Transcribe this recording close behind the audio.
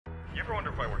You ever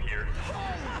wonder why we're here?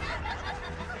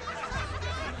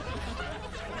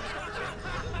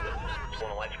 It's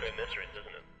one of life's great mysteries,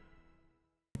 isn't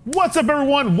it? What's up,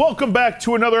 everyone? Welcome back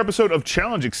to another episode of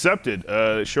Challenge Accepted.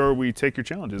 Show where we take your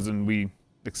challenges and we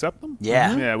accept them.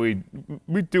 Yeah. Yeah, we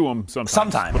do them sometimes.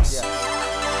 Sometimes.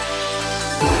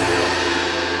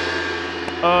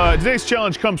 Today's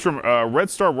challenge comes from Red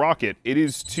Star Rocket. It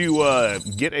is to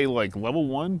get a level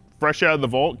 1, fresh out of the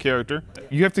vault character.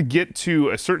 You have to get to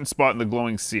a certain spot in the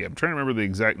glowing sea. I'm trying to remember the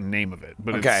exact name of it,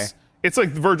 but it's like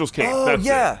Virgil's cave. Oh, That's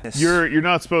yeah. it. You're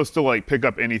not supposed to pick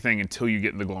up anything until you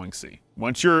get in the glowing sea.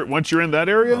 Once you're in that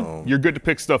area, you're good to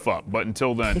pick stuff up. But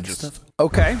until then,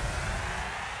 Okay.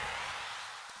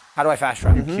 How do I fast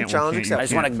travel? Challenge accepted. I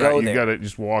just want to go there. You gotta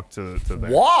just walk to there.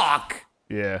 Walk?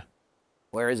 Yeah.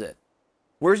 Where is it?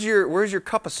 Where's your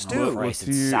cup of stew? Christ,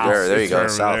 See it's you- south. There you go, Over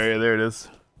south. There it is.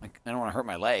 I don't want to hurt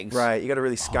my legs. Right, you got to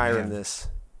really Skyrim this.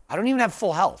 I don't even have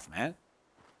full health, man.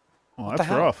 Oh, the that's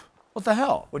hell? rough. What the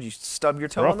hell? What, did you stub your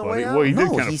toe Rough, on the buddy. way out? Well, you did No,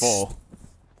 kind of he's- fall.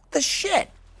 What the shit?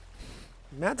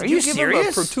 Matt, did Are you give him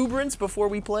serious? a protuberance before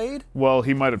we played? Well,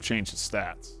 he might have changed his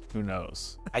stats. Who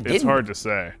knows? It's didn't. hard to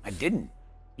say. I didn't.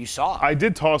 You saw it. I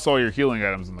did toss all your healing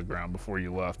items on the ground before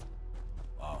you left.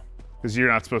 Wow. Because you're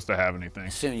not supposed to have anything.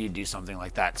 Assume you'd do something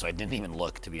like that, so I didn't even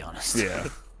look, to be honest. Yeah.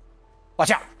 Watch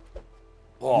out.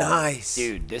 Oh, Nice.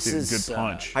 Dude, this Dude, is... good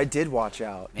punch. I did watch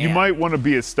out. You man. might want to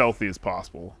be as stealthy as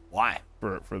possible Why?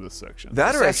 for this section.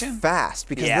 That or as Section? fast,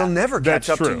 because Yeah. they'll never catch That's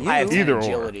up true. to you. I have 10 Either or.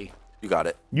 agility. You got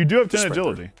it. You do have 10 Sprinter.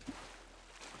 agility.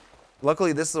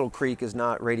 Luckily, this little creek is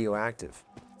not radioactive.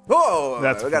 Whoa,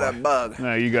 That's we got a fly. bug.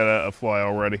 No, you got a fly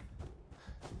already.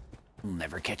 You'll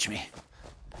never catch me.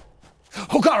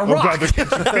 Oh, God, a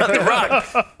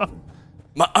rock!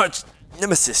 My arch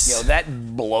nemesis. Yo,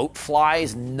 that bloat fly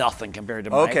is nothing compared to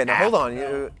my Okay, now hold app. on.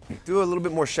 You do a little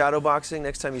bit more shadow boxing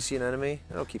next time you see an enemy.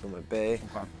 That'll keep them at bay.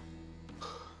 Okay.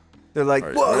 They're like,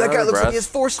 right, whoa, that guy breath. looks like he has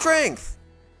 4 strength.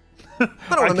 I don't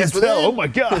I want to can mess with tell. him. Oh my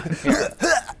god.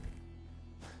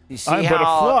 You see I'm how, but a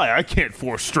fly. I can't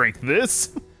force strength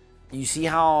this. You see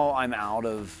how I'm out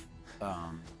of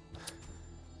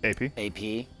AP.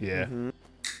 AP? Yeah.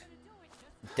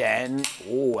 Then,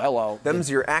 oh, hello. Them's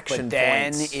your action But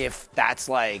then points. if that's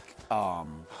like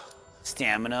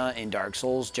stamina in Dark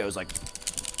Souls, Joe's like,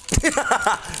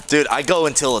 Dude, I go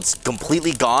until it's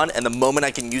completely gone, and the moment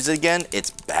I can use it again,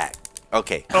 it's back.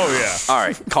 Okay. Oh yeah. All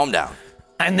right, calm down.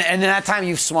 and then that time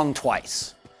you've swung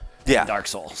twice Yeah. in Dark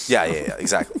Souls. Yeah,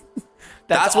 exactly.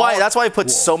 That's why I put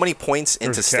so many points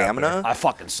into There's a cat stamina. I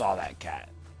fucking saw that cat.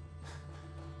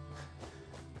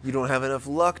 You don't have enough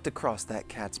luck to cross that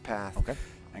cat's path. Okay,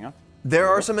 hang on. There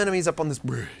are some enemies up on this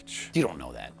bridge. You don't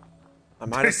know that. I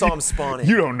might have saw them spawning.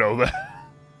 You don't know that.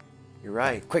 You're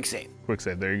right. Quick save. Quick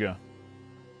save. There you go.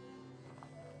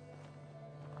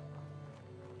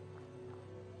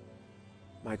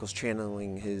 Michael's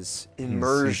channeling his he's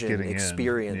immersion getting in,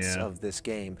 experience yeah. of this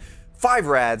game. 5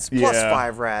 rads, plus Yeah.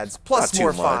 5 rads, plus Not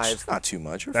more too much. 5. Not too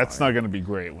much. You're That's fine. not going to be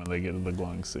great when they get to the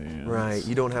glowing sea. Right,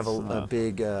 you don't have a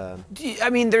big... I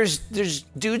mean, there's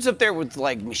dudes up there with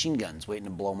like machine guns waiting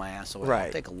to blow my ass away. I'll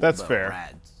Right. take a little That's bit fair. Of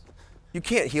rads. You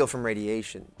can't heal from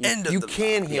radiation. End of You the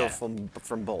can heal Yeah.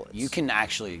 from bullets. You can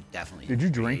actually definitely. Did you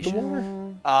drink the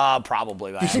water?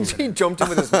 Probably. By accident. He jumped in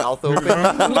with his mouth open.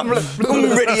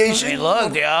 Radiation. Hey,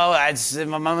 look, yo,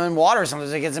 I'm in water.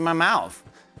 Sometimes it gets in my mouth.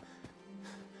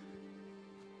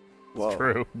 Whoa.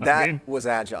 True. That was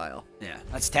agile. Yeah,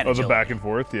 that's 10. Oh, the agility. back and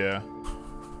forth. Yeah.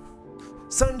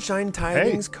 Sunshine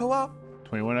Tidings Co-op.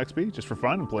 21 XP just for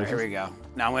fun and places. Here we go.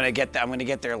 Now I'm gonna get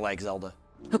there like Zelda.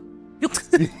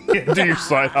 Yeah, do your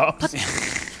slide hops.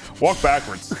 Walk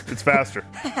backwards. It's faster.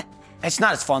 It's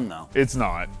not as fun though. It's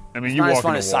not. I mean, It's you not as walk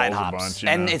fun into as side walls a hops, bunch. You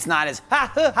and know. it's not as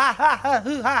ha ha ha ha ha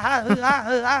ha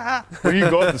ha ha. When you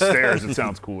go up the stairs, it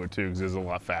sounds cooler too because it's a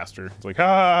lot faster. It's like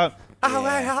ha ha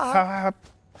ha.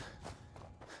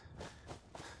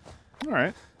 All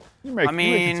right, you're making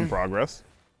mean- some progress.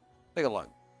 Take a look.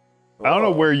 I don't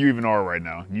know where you even are right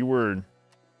now. You were.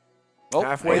 Oh,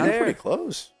 Halfway hang on. there. Pretty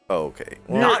close. Oh, okay.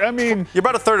 I mean, You're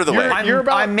about a third of the way.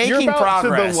 I'm making about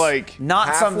progress. to the like.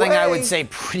 Not something I halfway. would say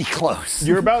pretty close.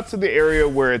 You're about to the area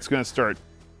where it's gonna start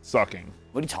sucking.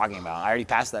 What are you talking about? I already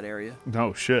passed that area.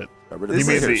 No shit. Rid of You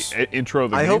the mean lasers. the intro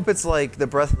of the I game? hope it's like the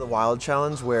Breath of the Wild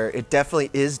challenge where it definitely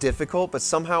is difficult, but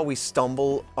somehow we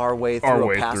stumble our way through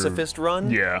way a through. pacifist run.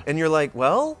 Yeah. And you're like,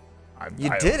 well, you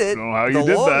I did it don't know how the you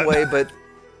did long that. way, but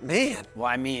man. Well,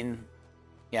 I mean,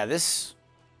 yeah, this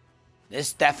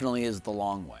definitely is the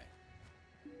long way.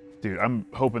 Dude, I'm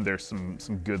hoping there's some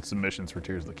good submissions for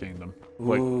Tears of the Kingdom.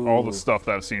 Like all the stuff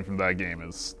that I've seen from that game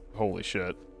is holy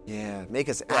shit. Yeah, make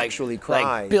us Like- actually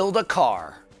cry. Like build a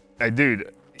car Dude, you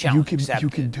Challenge can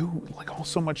accepted. do like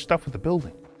so much stuff with the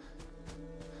building.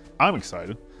 I'm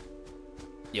excited.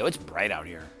 Yo, it's bright out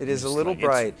here. It is a Just, little like,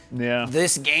 it's- bright. Yeah.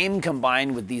 This game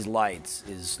combined with these lights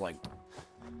is like.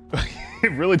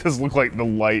 It really does look like the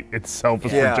light itself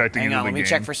is Yeah. projecting Hang into on, the let game. me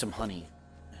check for some honey.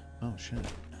 Oh shit.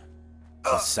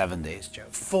 It's 7 days, Joe.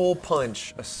 Full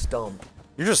punch, a stump.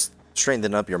 You're just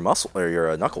straightening up your muscle or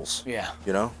your knuckles. Yeah.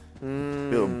 You know?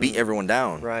 You'll beat everyone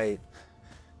down. Right.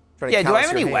 Trying to Yeah, do I callous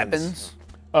have any your hands.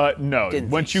 weapons? No. Didn't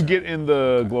Once think you so. get in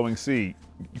the glowing sea,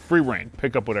 free reign.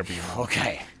 Pick up whatever you want.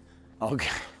 Okay. Okay.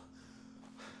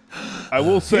 I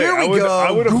will say, Here we I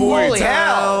go. would avoid, Holy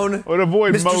hell. Down. I would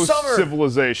avoid Mr. most Summer.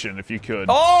 civilization if you could.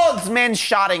 Oh, this man's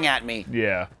shotting at me.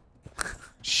 Yeah.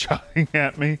 Shouting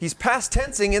at me. He's past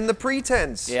tensing in the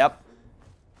pretense. Yep.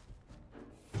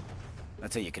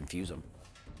 That's how you confuse them.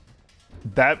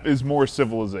 That is more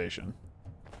civilization.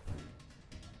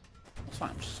 It's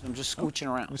fine. I'm just scooching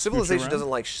around. Civilization around? doesn't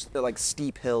like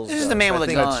steep hills. This is though, the man so I with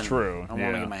a think gun. That's true, I want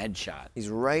yeah. to get my head shot. He's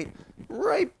right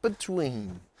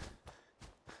between.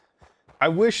 I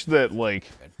wish that like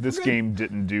this game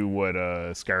didn't do what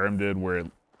Skyrim did, where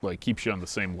it like keeps you on the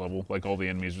same level, like all the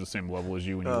enemies are the same level as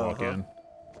you when you walk in.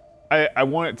 I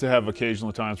want it to have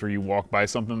occasional times where you walk by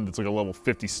something that's like a level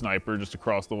 50 sniper just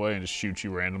across the way and just shoot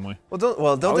you randomly. Well, don't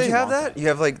would they you have want that? that? You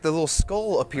have like the little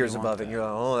skull appears want above it. And you're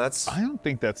like, oh, that's. I don't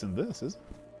think that's in this, is it?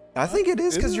 I think it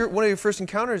is because Is it? one of your first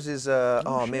encounters is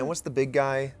oh man, what's the big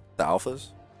guy? The alphas?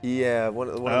 Yeah, one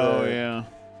of Oh the. yeah.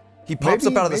 He pops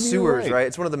Maybe- up out of the maybe you're sewers, right. right?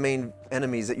 It's one of the main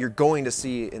enemies that you're going to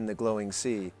see in the glowing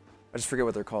sea. I just forget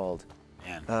what they're called.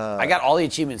 Man, I got all the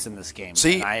achievements in this game.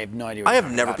 See, and I have no idea. What I you're have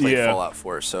talking never about. played Yeah. Fallout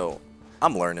 4, so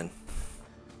I'm learning.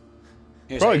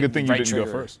 Here's Probably how a good thing you right didn't go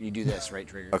trigger. first. You do this, right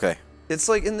trigger. Okay. It's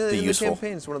like in the useful.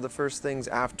 campaign. It's one of the first things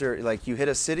after like you hit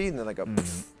a city and then like a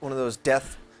one of those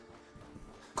death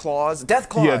claws. Death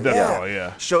claw. Yeah, death claw,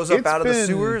 yeah. Shows up It's out of the been-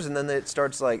 sewers and then it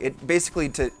starts like it basically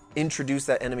to introduce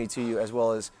that enemy to you as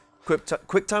well as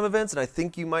quick time events. And I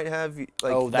think you might have like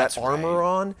Oh, that's that armor right.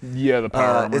 on. Yeah, the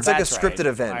power armor. It's like a That's right. scripted I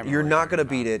event. remember You're what not you're gonna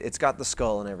talking beat it. It's got the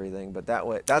skull and everything, but that's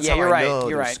Yeah, how you're I right. know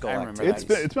You're there's right. skull I remember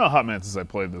activity. It's been a hot minute since I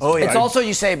played this. Oh, yeah. It's also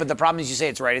you say, but the problem is you say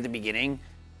it's right at the beginning.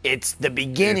 It's the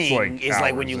beginning like is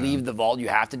like when hours you in. leave the vault, you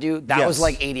have to do. That was Yes.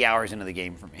 like 80 hours into the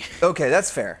game for me. Okay, that's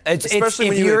fair. It's Especially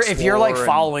when if you're like explore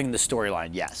and- following the storyline,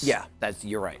 yes. Yeah.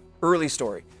 You're right. early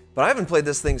story. But I haven't played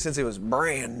this thing since it was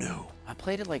brand new. I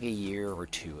played it like a year or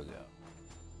two ago.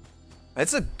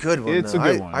 It's a good one. It's though. a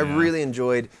good one, I yeah. really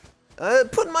enjoyed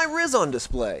putting my Riz on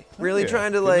display. Really yeah.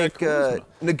 trying to Give that like charisma.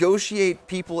 negotiate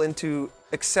people into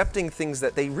accepting things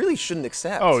that they really shouldn't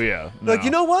accept. Oh yeah. Like, no.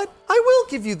 you know what? I will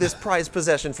give you this prized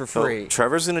possession for So free.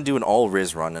 Trevor's gonna do an all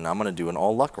Riz run, and I'm gonna do an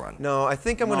all luck run. No, I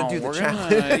think I'm going to do the we're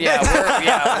challenge.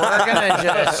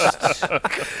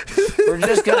 we're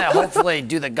just gonna hopefully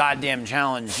do the goddamn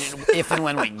challenge if and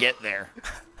when we get there.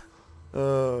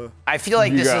 I feel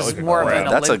like You this got, is like, a more of an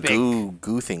crowd. That's a Olympic.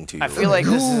 goo thing to you. I feel like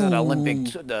this is an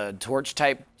Olympic the torch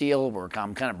type deal where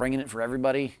I'm kind of bringing it for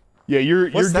everybody. Yeah, you're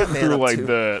What's that getting man through up like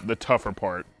to? the tougher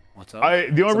part. What's up?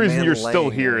 The only a reason man you're still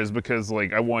laying here there. is because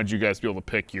like I wanted you guys to be able to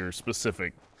pick your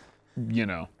specific,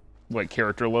 like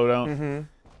character loadout.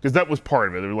 Because that was part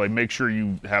of it. They were like, make sure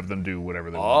you have them do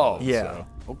whatever they want. Yeah.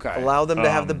 Okay. Allow them to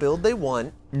have the build they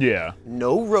want. Yeah.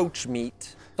 No roach meat.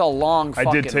 It's a long I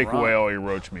fucking did take run. away all your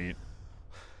roach meat.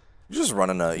 You're just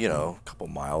running a couple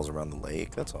miles around the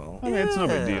lake. That's all. I mean, it's no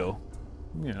big Yeah.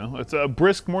 deal. It's a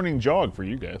brisk morning jog for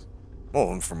you guys.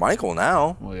 Oh, and for Michael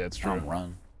now. Well, yeah, it's true. Don't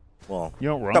run. Well, You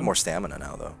don't run? got more stamina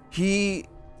now though.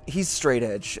 He's straight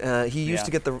edge. He used Yeah.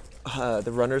 to get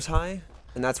the runner's high,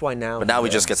 and that's why now. But now he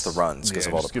he just does. gets the runs because Yeah,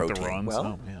 of all the just get protein. the runs. Well,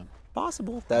 Oh, man.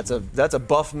 Possible. That's a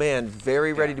buff man,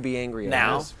 very ready to be angry. At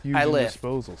Now, us. I Fusion lift.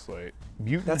 disposal site.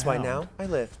 Mutant That's why Hound. now I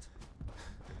lift.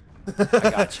 I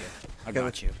got you. I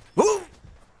got you. Woo!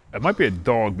 It might be a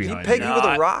dog behind peg you. you with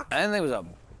a rock? I think it was a.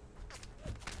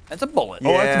 That's a bullet.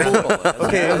 Oh, that's a bullet.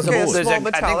 Okay, That's okay, a bullet. small I think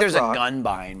metallic there's rock. a gun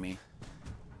behind me.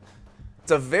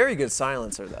 It's a very good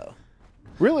silencer though.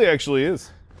 Really, actually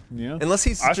is. Yeah. Unless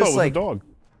he's I thought just it was like a dog.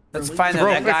 Let's find out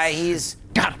Throw that it. guy. He's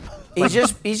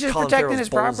just Colin protecting Farrell's his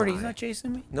property. He's bullseye. not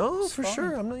chasing me. no, It's for fine.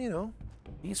 sure. I'm not.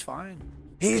 He's fine.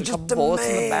 He's A just couple a bullets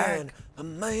in the man. back. A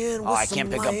man with Oh, I some can't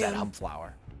pick up that land. hub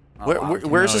flower. Where,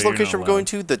 where's No, this you're location not we're going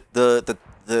to? The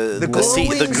sea, the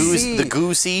glowing goose, sea. the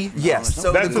goosey. Yes.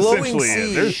 So That's the glowing essentially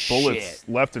sea. it. There's bullets Shit.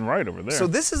 left and right over there. So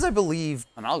this is, I believe,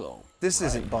 And I'll go. this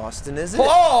isn't Boston, is it? Whoa!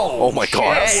 Oh my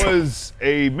God. that was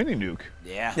a mini nuke.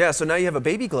 Yeah. Yeah. So now you have a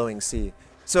baby glowing sea.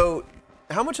 So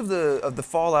How much of the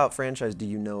Fallout franchise do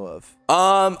you know of?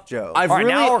 Joe. I've All right,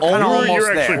 really now we're kinda only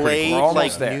almost there. played We're almost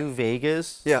like there. New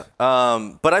Vegas. Yeah.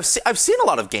 But I've seen a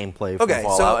lot of gameplay from Okay,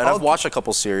 Fallout, so and I'll- I've watched a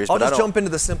couple series. I'll but I just don't- jump into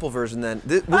the simple version then.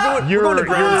 We're going to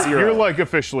ground zero. You're like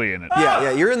officially in it.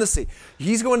 Yeah, you're in the sea.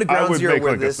 He's going to I ground would zero make,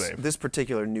 where like, a this save. this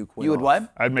particular nuke went You would off.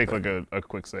 what? I'd make like a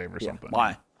quick save or something.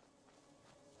 Why?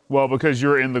 Well, because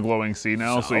you're in the glowing sea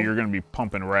now, so So? you're going to be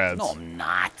pumping rads. No, I'm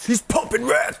not. He's pumping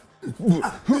red.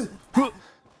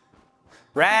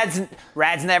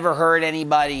 Rad's never hurt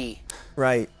anybody.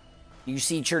 Right. You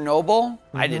see Chernobyl?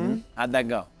 I didn't. How'd that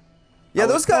go? Yeah,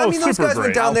 those guys. oh, I mean, those super guys great.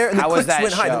 went down there and the How was clicks that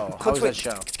went high. show? The How clicks was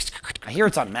that went. show? I hear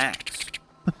it's on Max.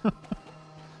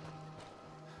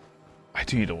 I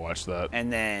do need to watch that.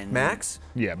 And then Max,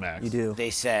 Yeah, Max. you do. they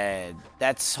said,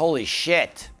 "That's holy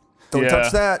shit. Don't Yeah.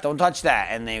 touch that. Don't touch that."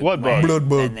 And they Blood went, bug. Blood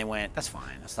bug. And they went, "That's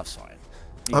fine. That stuff's fine.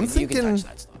 You I'm can, you can thinking- touch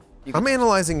that stuff. You can, I'm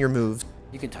analyzing your moves,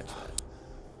 you can touch that."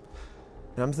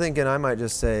 and I'm thinking I might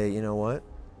just say, you know what?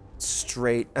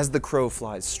 Straight as the crow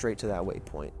flies straight to that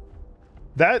waypoint.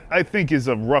 That, I think, is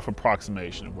a rough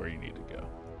approximation of where you need to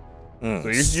go. So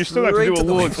you still have to Straight do a to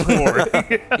the little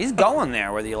exploring. He's going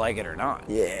there whether you like it or not.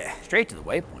 Yeah. Straight to the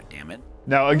waypoint, damn it.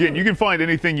 Now, again, you can find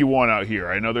anything you want out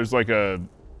here. I know there's like a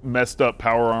messed up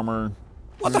power armor.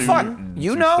 What the suit fuck? and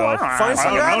You some know? stuff. Find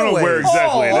some I don't know where rataways.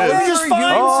 exactly Oh, it is. just find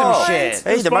Oh. some shit.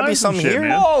 Hey, there might be find some some shit, here.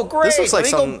 man. Oh, great. This looks like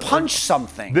Let me some- go punch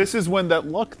something. This is when that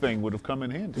luck thing would have come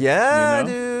in handy. Yeah, you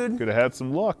know? dude. Could have had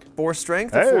some luck. 4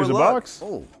 strength. Hey, or 4 there's a luck. box.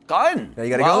 Oh, gun. Now you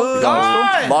gotta Well, go.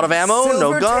 Gun. A lot of ammo, Silver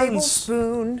no guns.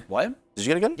 tablespoon. What? Did you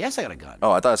get a gun? Yes, I got a gun.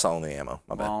 Oh, I thought I saw only ammo.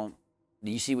 My bad. Well,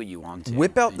 you see what you want to.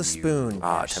 Whip out and the you spoon.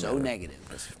 are 10 so minutes.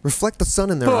 negative. Reflect the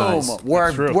sun in their Boom.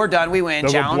 eyes. true. We're done. We win.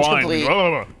 Double Challenge blind. complete. Blah,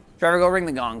 blah, blah. Trevor, go ring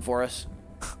the gong for us.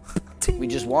 We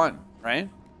just won, right?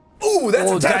 Ooh, that's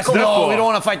Oh, a that's tackle. no. We don't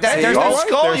want to fight that. There There's you the go.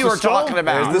 skull There's you the were skull. talking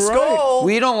about. There's the skull.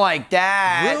 We don't like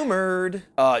that. Rumored.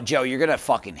 Joe, you're gonna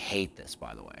fucking hate this,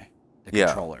 by the way. The Yeah.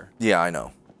 controller. Yeah, I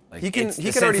know. Like, He can- it's, he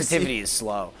the can already see- sensitivity is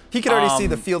slow. He can already see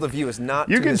the field of view is not.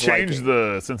 You to can his change liking.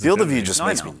 the sensitivity. Field of view just No, I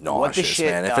makes me know. What the nauseous,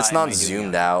 shit, man. If it's am not I doing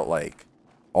zoomed now? out like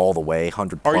all the way,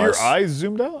 100 plus. Are your eyes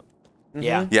zoomed out?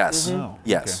 Yeah. Yes. Oh,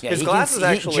 Yes. Yeah, His he glasses can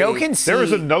see, actually- Joe can see There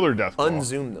is another death claw.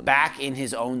 Unzoom them. back in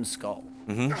his own skull.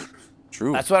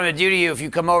 True. That's what I'm gonna do to you if you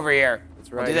come over here.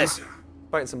 That's right. I'll do this.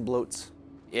 Fighting some bloats.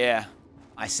 Yeah,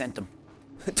 I sent him.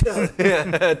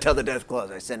 Tell the death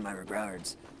claws I send my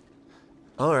regards.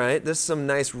 All right, this is some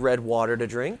nice red water to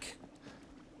drink.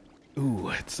 Ooh,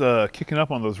 it's kicking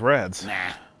up on those rads. Nah,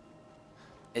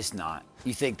 it's not.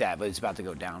 You think that, but it's about to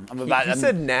go down. He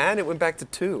said nah, and it went back to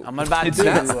 2. I'm about to.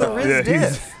 That's the Riz Yeah,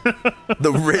 he's- diff.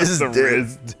 the Riz the dip.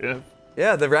 Riz dip.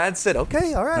 Yeah, the rad said,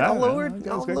 okay, all right, Nah, I'll lower man, it.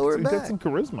 he's I'll got- lower it he's got back. some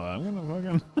charisma. I'm gonna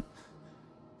fucking I'm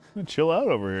gonna chill out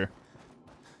over here.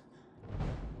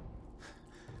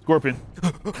 Scorpion.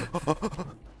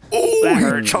 Oh, That he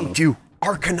hurt. chunked you.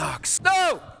 Arcanox.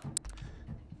 No.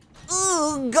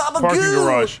 Ooh, gabagoo. Parking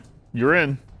garage. You're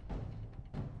in.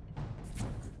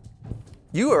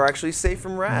 You are actually safe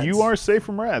from rads. You are safe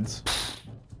from rads.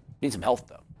 Need some health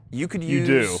though. You could You use.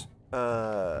 do.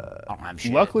 I don't have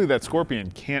shit. Luckily, that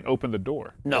scorpion can't open the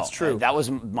door. no, That's true. That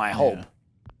was my hope.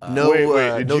 No,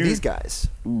 Wait, did no, you- these guys.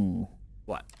 Ooh.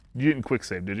 What? You didn't quick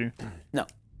save, did you? No.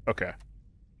 Okay.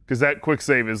 Because that quick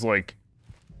save is like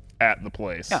at the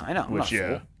place. Yeah, I know. I'm Which, not a yeah.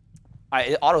 fool.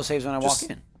 It auto saves when I Just-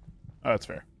 walk in. Oh, that's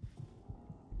fair.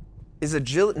 Is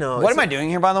agility? No. What am I doing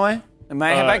here, by the way? Have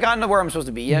I gotten to where I'm supposed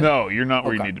to be yet? No, you're not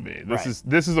where you Okay. need to be. Right.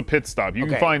 This is a pit stop. You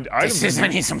Okay. can find items. This is, in I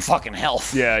here. need some fucking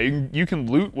health. Yeah, you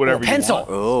can loot whatever Oh, pencil. you want.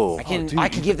 Oh. I can dude, I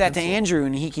can give that to Andrew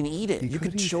and he can eat it. You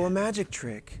could show a magic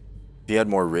trick. If you had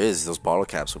more Riz, those bottle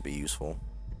caps would be useful.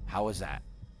 How is that?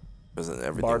 Because then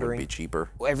everything Bartering. would be cheaper.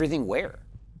 Everything where?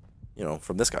 You know,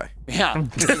 from this guy. Yeah.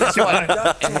 Guess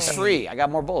what? And it's free. I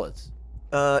got more bullets.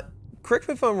 Correct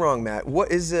me if I'm wrong, Matt.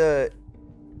 What is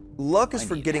luck is I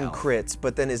for need getting health. crits,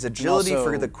 but then is agility also-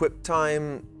 for the quick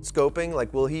time scoping?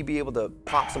 Like, will he be able to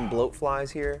pop some bloat flies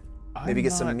here? Maybe I'm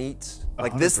get some not meat,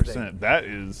 like this thing, 100%. That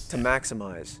is. to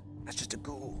maximize. That's just a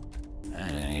ghoul.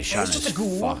 And he's trying just to a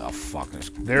ghoul. fuck. Oh fuck.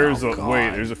 There's oh, a God. wait.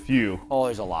 There's a few. Oh,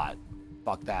 there's a lot.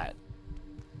 Fuck that.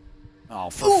 Oh,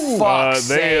 for fuck's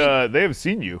sake. They have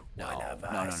seen you. No.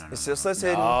 It's just less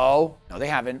hidden. No, they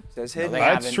haven't. Says No, hidden. they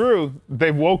That's haven't. true.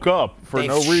 They woke up for They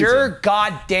no reason. sure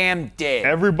goddamn did.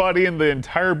 Everybody in the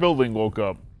entire building woke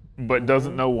up, but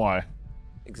doesn't know why.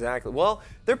 Exactly. Well,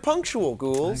 they're punctual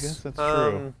ghouls. I guess that's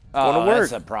true. oh, work.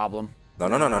 that's a problem.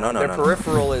 No. Their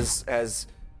peripheral is as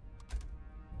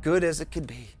good as it could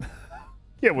be.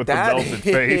 Yeah, with the That melted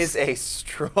face. is a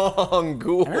strong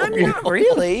ghoul. I'm not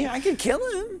really. I could kill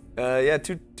him. Yeah,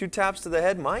 two taps to the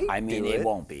head might. I mean, do it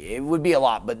won't be. It would be a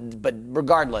lot, but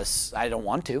regardless, I don't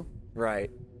want to. Right.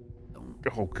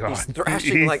 Oh god. He's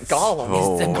thrashing like Gollum.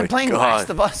 Oh They're my playing God. Last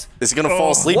of Us. Is he gonna fall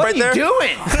asleep What right are you there?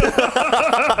 doing?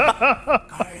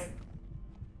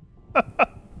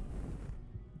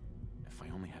 If I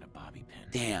only had a bobby pin.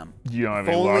 Damn. You don't have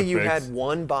If any only lock you picks. had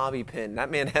one bobby pin.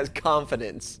 That man has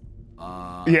confidence.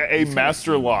 Yeah, a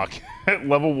master lock at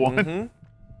level 1.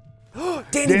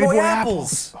 Danny Boy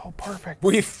apples. Oh, perfect.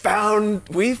 We found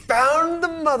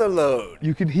the mother lode.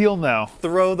 You can heal now.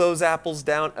 Throw those apples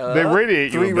down. They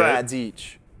radiate you a 3 bit. rads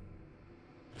each.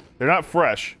 They're not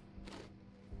fresh.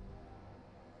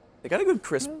 They got a good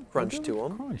crisp crunch to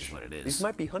them. Crunch. What it is. These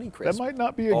might be honey That crisp. might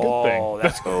not be a good Oh, thing.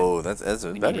 that's Oh, that's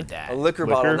we better. needed that. A liquor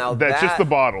Liquor? bottle. Now That's just the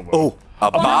bottle, though. Oh, a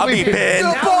bobby pin. pin.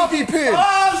 The bobby pin.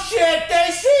 Oh shit! They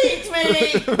seeked me.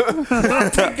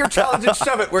 Take your challenge and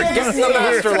shove it. We're getting the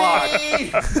master lock. They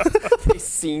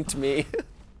synced me.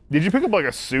 Did you pick up like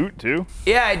a suit too?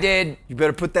 Yeah, I did. You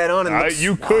better put that on and look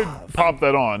You could pop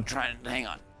that on. Hang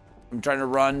on. I'm trying to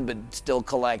run, but still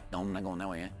collect. No, I'm not going that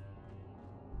way yet.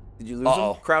 Did you lose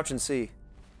Uh-oh. them? Crouch and see.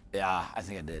 Yeah, I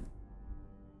think I did.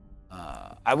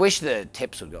 I wish the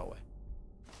tips would go away.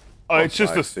 It's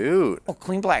just a Black suit. Oh,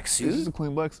 clean black This is a suit?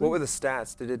 clean black suit. What were the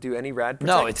stats? Did it do any rad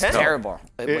protect? No, it's 10? terrible.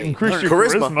 It Wait, increased your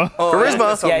Charisma. charisma. Oh, Charisma. that's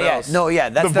yeah, something yeah. else. No, yeah,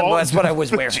 that's, vault- that's what I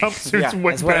was the wearing. jumpsuit's Yeah,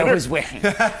 way that's what I better. was wearing.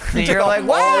 And you're like,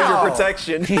 wow. All your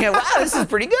protection. Yeah, wow, this is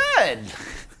pretty good.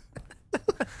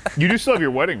 You do still have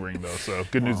your wedding ring though, so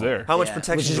good news there. How much Yeah,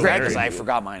 protection? Which is do great they because give I you?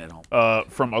 forgot mine at home.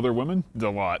 From other women, a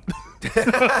lot.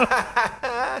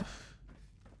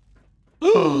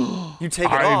 You take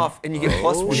it off and you get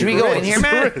plus one. Should we go in here,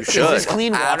 man? Is should. this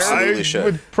clean water? Absolutely. I should.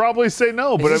 would probably say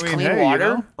no, but I this mean, clean hey, water?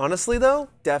 you know, Honestly, though,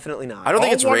 definitely not. I don't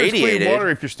think all it's water's clean radiated. water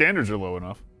if your standards are low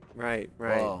enough. Right,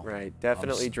 Whoa. right.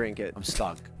 Definitely drink it. I'm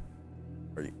stuck.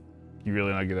 You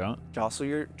really not get out? Jostle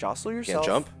yourself. Can't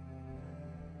jump.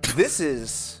 This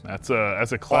is. That's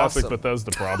a classic Awesome.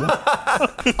 Bethesda problem.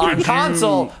 On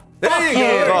console. There you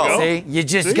There go. you go. See, you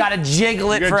just See? gotta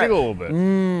jiggle it You for gotta jiggle a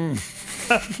little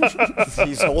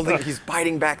bit. He's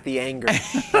biting back the anger.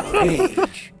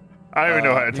 Rage. I don't even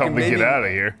know how to tell can him to get maybe- out of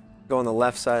here. Go on the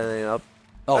left side and then up.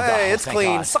 Oh, Hey, God, it's thank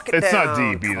clean. God. Suck it It's down. not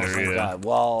deep Oh, either. thank Yeah, God.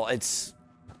 Well, it's.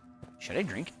 Should I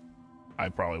drink? I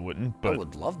probably wouldn't, I but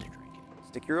would love to drink it.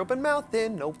 Stick your open mouth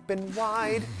in, open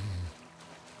wide.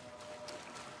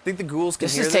 Think the ghouls can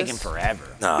This hear is this? taking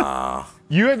forever. Nah.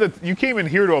 you came in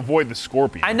here to avoid the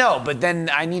scorpion. I know, but then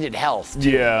I needed health.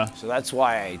 Too, Yeah. So that's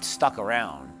why I stuck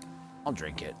around. I'll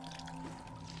drink it.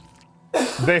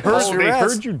 They your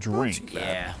ass. heard you drink.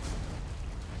 Yeah.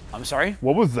 I'm sorry?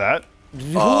 What was that? Who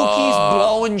keeps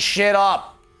blowing shit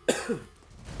up?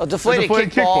 A deflated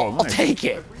deflated kickball. kickball, I'll nice. take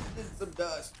it.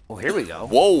 Oh, here we go.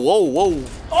 Whoa, whoa, whoa.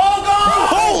 Oh, God!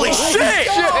 Holy shit!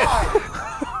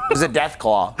 It was a death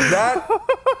claw. That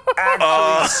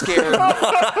actually scared me.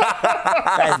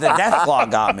 Guys, the death claw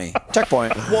got me.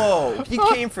 Checkpoint. Whoa, he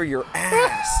came for your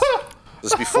ass.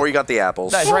 This is before you got the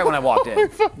apples. That's right when I walked in.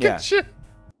 Yeah. Shit.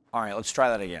 All right, let's try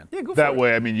that again. Yeah, go for That it.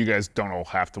 way, I mean, you guys don't all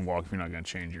have to walk if you're not going to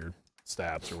change your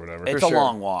stats or whatever. It's For a sure.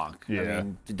 long walk. Yeah. I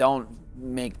mean, don't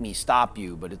make me stop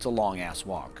you, but it's a long ass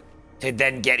walk. To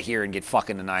then get here and get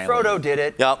fucking annihilated. Frodo did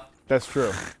it. Yep. That's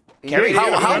true. Carrie How,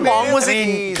 did it. how long was I it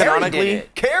mean, canonically? Carrie did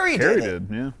it. Carrie did Harry it.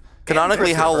 did, yeah.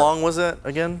 Canonically, how Christopher. long was it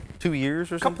again? 2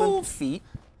 years or something? Couple feet.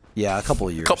 Yeah, a couple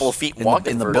of years. Couple of feet in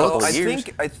walking the for a book. couple of I years.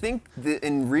 think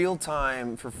in real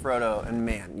time for Frodo, and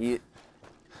man,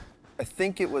 I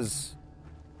think it was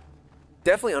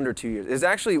definitely under 2 years. It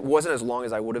actually wasn't as long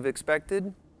as I would have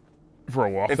expected. For a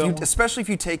walk, If that you, long? especially if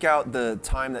you take out the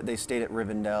time that they stayed at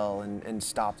Rivendell and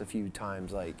stopped a few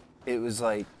times, like it was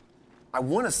like I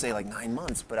want to say like 9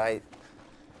 months, but I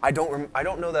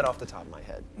don't know that off the top of my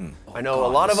head. I know a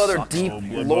God, lot of this other sucks. deep Oh,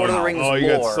 boy, Lord of the boy. Rings Oh, you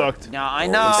lore. got sucked. Now I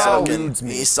That know. eludes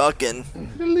me. He's sucking.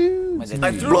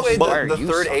 I threw away Why are the you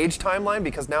third sucking? age timeline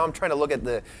because now I'm trying to look at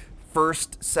the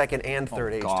first, second, and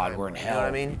third age God, timeline. we're in You know what I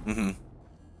hell. mean? Mm-hmm.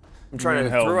 I'm trying in to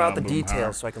hell throw now, out the boom, details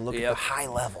har. so I can look at Yep. the high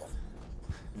level.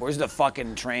 Where's the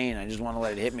fucking train? I just want to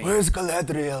let it hit me. Where's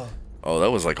Galadriel? Oh, that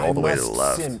was like all the way to the must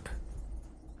left. simp.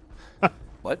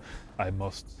 What? I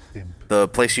must simp. The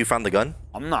place you found the gun?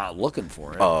 I'm not looking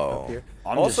for it. Oh. Here.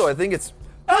 I'm Also, just- I think it's.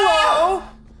 Hello!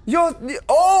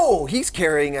 Oh, he's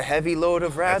carrying a heavy load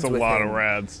of rads That's a with lot him. of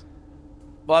rads.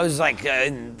 Well, I was like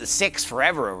in the 6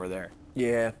 forever over there.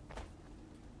 Yeah.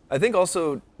 I think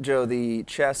also, Joe, the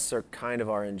chests are kind of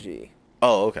RNG.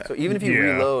 Oh, okay. So even if you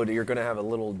Yeah. reload, you're going to have a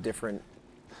little different.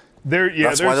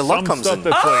 That's why there's the luck some comes stuff in.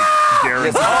 that's like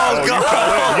guaranteed. Oh,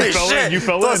 God! You fell in. You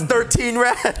fell Plus in. 13 I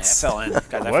rats. fell in. Guys,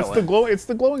 I What's fell the in. glow? It's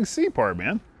the glowing sea part,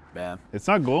 man. Yeah. It's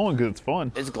not glowing because it's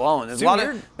fun. It's glowing. There's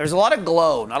Dude, there's a lot of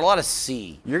glow, not a lot of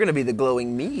C. You're gonna be the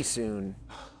glowing me soon.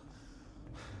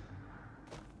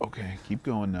 Okay, keep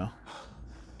going now.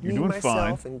 You're Me, doing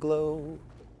myself, fine. and glow.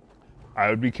 I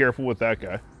would be careful with that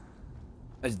guy.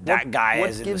 Is that guy what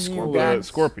as in the gives you scorpion? The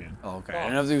scorpion. Oh, okay. I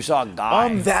don't know if you saw a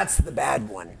guy. That's the bad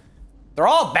one. They're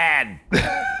all bad.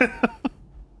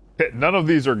 None of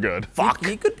these are good. Fuck.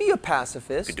 He could be a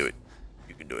pacifist. You can do it.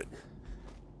 You can do it.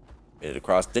 Made it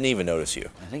across. Didn't even notice you.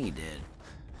 I think he did.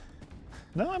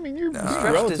 No, I mean, you're Stretched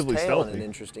relatively his tail in stealthy. an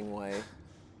interesting way.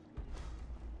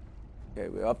 Okay,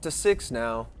 we're up to 6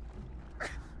 now.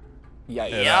 Yeah,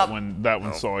 Yikes. that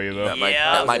one saw you, though. That might,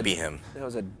 Yeah. that might be him. That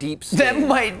was a deep That sting.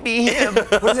 might be him.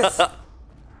 What is this?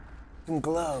 Some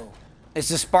glow. It's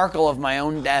the sparkle of my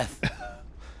own death.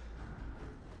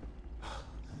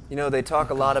 You know, they talk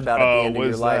a lot about at the end of what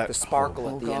your is life, that? the sparkle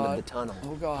Oh, at the end of God. the tunnel.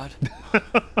 Oh, God.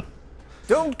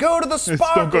 Don't go to the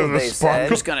sparkle, go to the they sparkle. I'm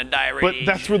just gonna die But radiation.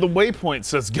 that's where the waypoint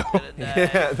says go.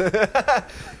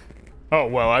 Oh,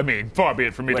 well, I mean, far be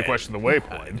it for me to question the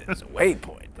waypoint. There's a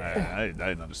waypoint. I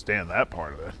didn't understand that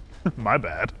part of it. My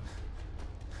bad.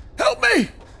 Help me!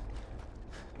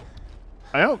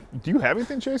 Do you have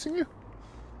anything chasing you?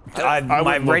 My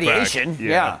wouldn't look radiation. back. Yeah.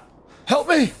 Yeah. Help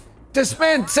me! This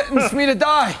man sentenced me to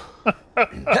die.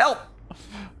 Help!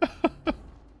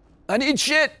 I need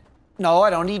shit. No, I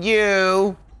don't need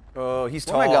you. Oh, he's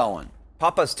tall. Where am I going?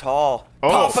 Papa's tall.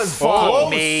 Oh, Papa's Fuck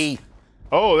close. me.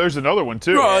 Oh, there's another one,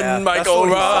 too. Run, Yeah, that's Michael, what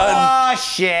he run! Oh,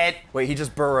 shit. Wait, he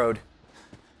just burrowed.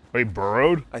 Wait,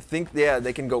 burrowed? I think, yeah,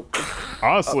 they can go.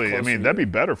 Honestly, I closer mean, to that'd you. be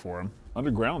better for him.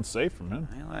 Underground's safe from him.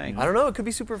 Like, I don't know, it could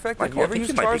be super effective. Michael, You I ever think use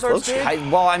you might be Charizard's close.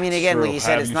 dig? well, I mean, again, True. like you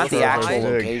said, it's Have not you the tried actual dig?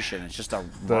 location. It's just a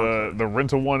The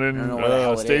rental one in know where the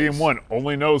hell it Stadium is. 1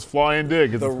 only knows fly and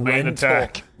dig. It's The its main rental,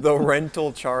 attack. the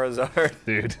rental Charizard.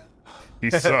 Dude, he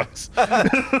sucks.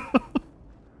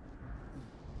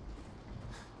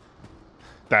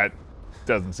 That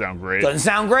doesn't sound great. Doesn't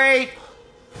sound great.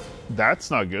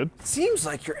 That's not good. Seems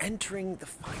like you're entering the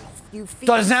final few feet.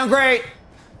 Doesn't sound great.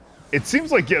 It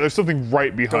seems like, yeah, there's something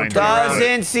right behind turn you. around.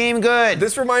 Doesn't seem good.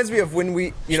 This reminds me of when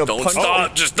we, you know, Don't punched,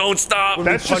 stop. Just don't stop. when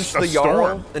we That's punched just a the Jarl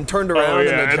storm. and turned around Oh, yeah,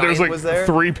 and the giant there's like was there.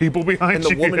 3 people behind And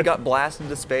you. the woman got blasted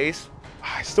to space.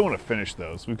 I still want to finish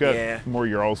those. We've got Yeah. more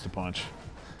Jarls to punch.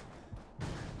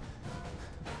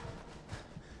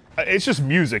 It's just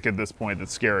music at this point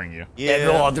that's scaring you. Yeah,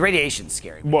 well, the radiation's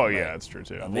scary. Well, yeah, that's true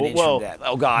too. Radiation Well, death.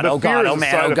 Oh God, the oh fear God, is oh a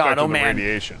man, side oh God, effect oh of the man.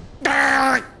 Radiation.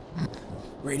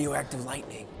 Radioactive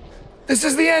lightning. This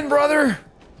is the end, brother.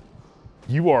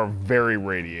 You are very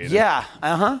radiated. Yeah,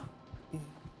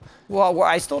 Well,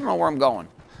 I still don't know where I'm going.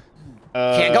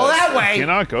 Can't go that way.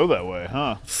 Cannot go that way,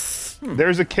 huh?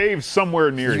 There's a cave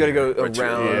somewhere near You gotta go here.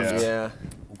 around, Yeah. yeah.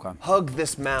 Okay. Hug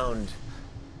this mound.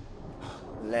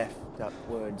 Left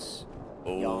upwards.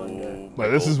 Yonder.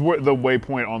 Like, this is what the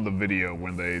waypoint on the video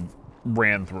when they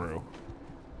ran through.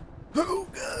 Oh,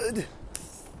 good.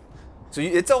 So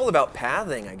it's all about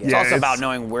pathing, I guess. It's Yeah, also it's- about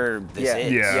knowing where this Yeah,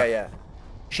 is. Yeah. yeah, yeah.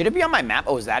 Should it be on my map?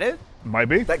 Oh, is that it? Might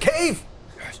be. That cave!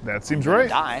 That seems Gonna right.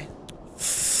 Die.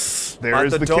 There At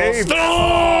is the the door. cave.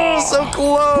 Oh, so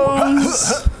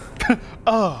close.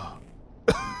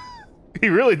 He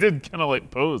really did kind of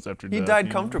like pose after He death, died you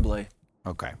know? comfortably.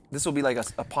 Okay. This will be like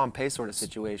a Pompeii sort of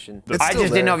situation. I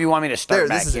just didn't know if you want me to start There,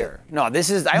 back this is here. No, this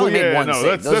is. I only Well, made yeah, one no, save.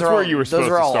 that's- Those that's are where all, you were Those are supposed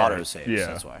to all start. auto saves. Yeah.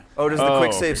 That's why. Oh, does the Oh,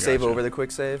 quick okay, save save gotcha. over the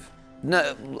quick save?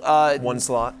 No, One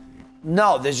slot.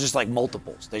 no. There's just like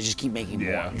multiples. They just keep making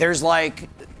Yeah. more. There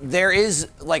is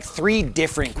like 3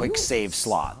 different quick save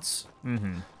slots.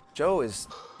 Joe is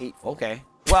hateful. Okay.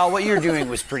 Well, what you're doing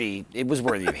was pretty. It was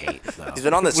worthy of hate. Though. He's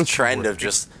been on this trend of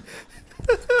just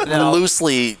No,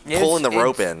 loosely pulling the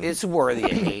rope in. It's worthy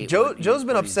of hate. Joe's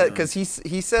been what he's upset doing. because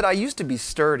he said I used to be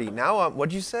sturdy. Now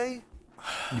what'd you say?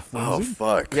 Oh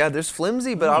fuck. Yeah, there's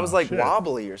flimsy, but I was like shit.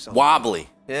 wobbly or something. Wobbly.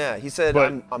 Yeah, he said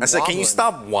But- I'm I said, can you wobbling."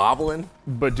 stop wobbling?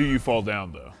 But do you fall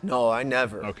down though? No, I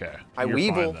never. Okay. I you're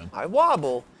weeble. fine then. I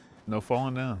wobble, No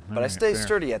falling down. but I stay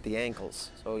sturdy at the ankles.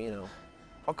 So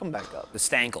I'll come back up. the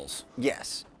stankles.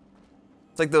 Yes.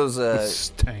 It's like those.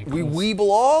 Stankles. We weeble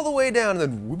all the way down and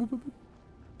then. Whoop, whoop, whoop.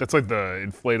 That's like the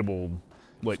inflatable,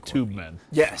 like tube men.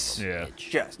 Yes. Yeah.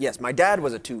 Yes. My dad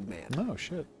was a tube man. Oh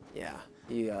shit. Yeah.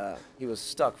 He was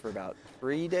stuck for about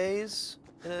 3 days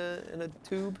in a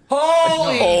tube.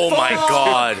 Holy! Oh my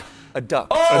god. A duck.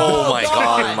 Oh my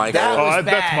god, Michael. That Oh, was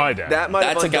that's bad. my dad. That might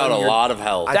That have took out a undone your- lot of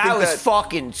health. I That think was that-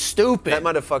 fucking stupid. That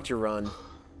might have fucked your run.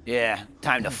 Yeah,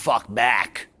 time to fuck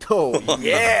back. Oh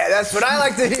yeah, that's what I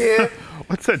like to hear.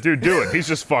 What's that dude doing? He's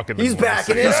just fucking. the He's glass.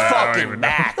 backing his I don't Fucking even know.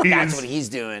 back. He That's is- what he's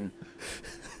doing.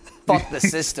 fuck the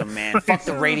system, man. Fuck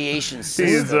the radiation He's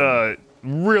system.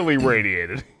 really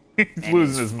radiated. He's And losing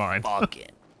he's his mind. Fucking.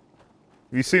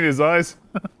 Have you seen his eyes?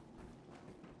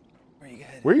 Where you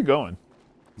headed? Where are you going?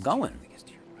 Going. I guess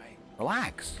to your right.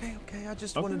 Relax. Okay. I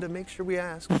just wanted to make sure we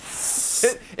asked.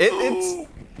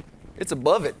 It's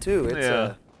above it too. It's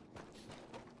Yeah.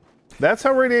 That's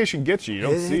how radiation gets you. You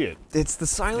don't see it. It's the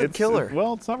silent killer.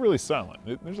 Well, it's not really silent.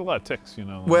 There's a lot of ticks, you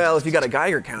know. Well, if you got a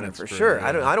Geiger counter, That's for true, sure. yeah.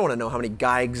 I don't want to know how many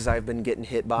Geigs I've been getting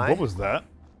hit by. What was that?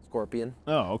 Scorpion.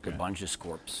 Oh, okay. Bunch of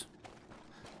scorps.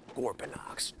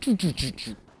 Scorpionox.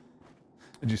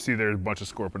 Did you see there's a bunch of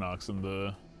Scorpionox in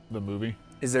the movie?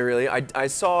 Is there really? I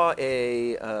saw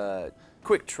a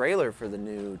quick trailer for the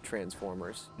new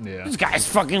Transformers. Yeah. This guy's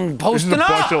fucking This is posting a up.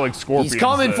 bunch of like scorpions. He's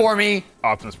coming that for me.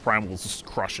 Optimus Primal's just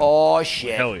crushing. Oh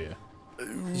shit. Hell yeah.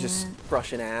 He's just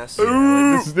crushing ass.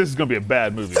 This is gonna be a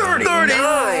bad movie.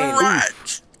 39!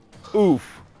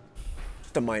 Oof.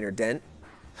 Just a minor dent.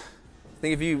 I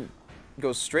think if you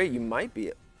go straight, you might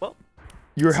be. Well,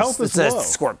 Your health is It's a low.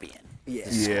 scorpion. yeah.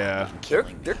 Yeah.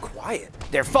 They're quiet.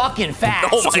 They're fucking fast.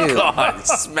 Oh my too. god,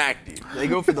 smacked you. They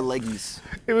go for the leggies.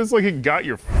 It was like it got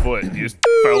your foot. You just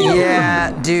fell over.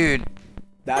 Yeah, dude.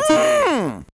 That's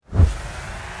me.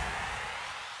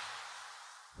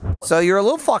 So you're a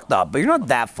little fucked up, but you're not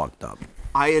that fucked up.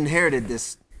 I inherited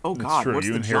this. Oh God, true, what's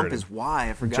you the jump inherited. is Y?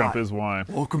 I forgot. Jump is why.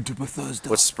 Welcome to Bethesda.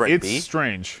 What's sprint It's B?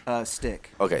 strange. Stick.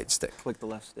 Okay, stick. Click the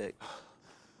left stick.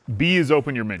 B is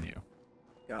open your menu.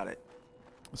 Got it.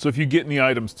 So if you get any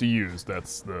items to use,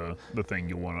 that's the thing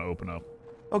you'll want to open up.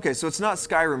 Okay, so it's not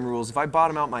Skyrim rules. If I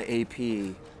bottom out my AP,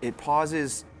 it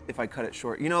pauses if I cut it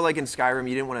short. You know, like in Skyrim,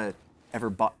 you didn't want to ever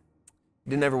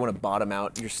want to bottom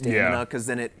out your stamina Yeah. because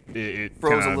then it It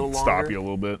froze a kinda little stop longer. you a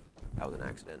little bit. That was an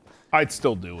accident. I'd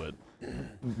still do it,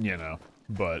 you know,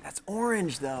 but That's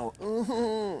orange though.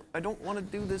 I don't want to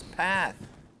do this path.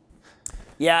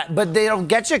 Yeah, but they don't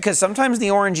get you because sometimes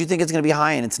the orange you think it's gonna be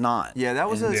high and it's not. Yeah, that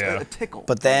was Yeah. a tickle.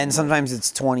 But then sometimes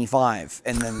it's 25,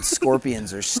 and then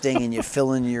scorpions are stinging you,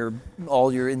 filling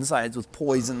all your insides with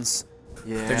poisons.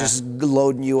 yeah. They're just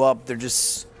loading you up. They're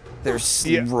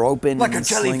Yeah. roping Like a and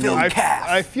jelly-filled slinging. calf.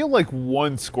 I feel like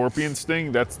one scorpion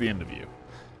sting, that's the end of you.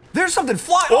 There's something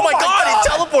flying. Oh my god, he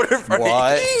teleported from me.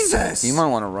 What? Jesus! You might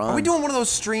want to run. Are we doing one of those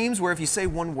streams where if you say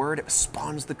one word, it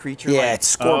spawns the creature? Yeah, like, it's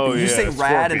scorpion. Oh, You yeah, say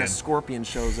rad and a scorpion. scorpion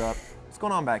shows up. What's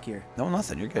going on back here? No,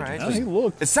 nothing. You're good. All right. You're Oh, good. he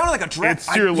looked. It sounded like a dragon. It's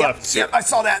to your left. Yep, I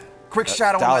saw that. Quick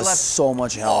shadow That on my was left. so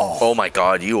much health. Oh my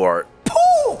god, you are.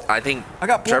 Pooh! I think. I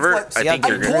got Trevor, bullflips. I think Yeah,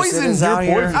 you're I'm good. poisoned. Is out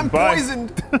You're here. poisoned. I'm Bye.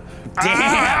 poisoned.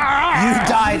 Damn! You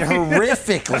died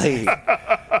horrifically.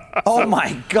 Oh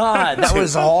my god, that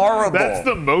was horrible. That's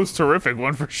the most horrific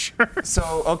one for sure.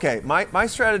 So, okay, my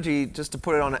strategy, just to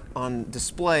put it on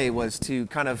display, was to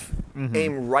kind of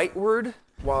aim rightward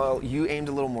while you aimed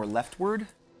a little more leftward.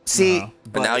 See,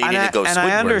 But now you need to go and I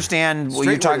squidward. understand what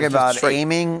you're Straightward talking is just about straight.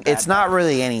 aiming. It's not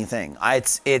really anything.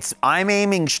 I'm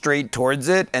aiming straight towards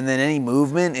it, and then any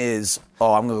movement is,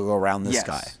 oh, I'm gonna go around this Yes.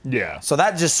 guy. Yeah. So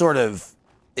that just sort of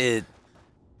it.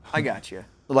 I got you.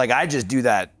 Like I just do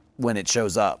that when it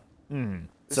shows up.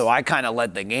 So I kind of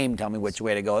let the game tell me which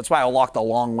way to go. That's why I walked a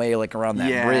long way, like around that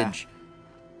Yeah. bridge.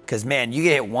 Cause man, you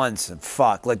get hit once and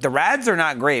fuck. Like the rads are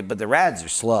not great, but the rads are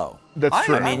slow. That's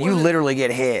true. I mean, you wasn't- literally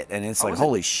get hit, and it's like, wasn't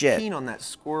holy shit. Keen on that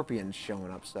scorpion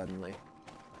showing up suddenly.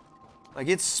 Like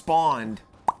it spawned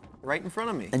right in front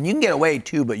of me. And you can get away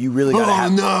too, but you really gotta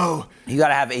have no! you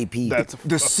gotta have AP. That's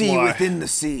The a sea fly. within the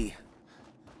sea.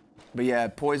 But yeah,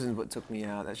 poison's what took me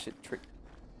out. That shit tricked.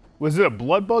 Was it a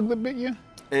blood bug that bit you?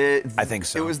 I think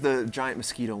so. It was the giant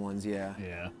mosquito ones, yeah.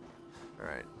 Yeah. All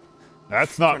right.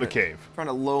 That's not the cave. Trying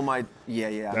to low my. Yeah.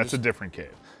 I'm That's a just different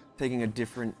cave. taking a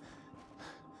different,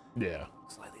 Yeah.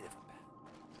 slightly different path.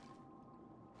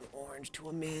 The orange to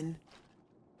a min.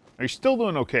 Are you still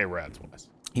doing okay, rads wise?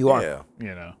 you are. Yeah.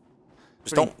 You know.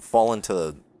 Just don't fall into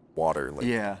the water. Like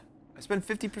Yeah. I spend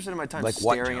 50% of my time Like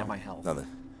what, staring Joe? at my health. nothing.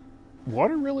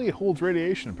 Water really holds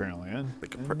radiation, apparently. I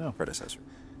Like a didn't know. predecessor.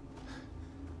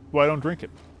 Well, I don't drink it.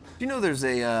 Do you know there's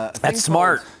a thing That's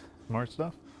smart. called- Smart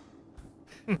stuff.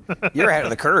 You're ahead of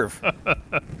the curve.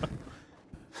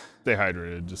 Stay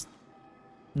hydrated. Just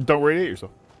don't radiate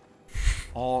yourself.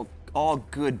 All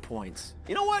good points.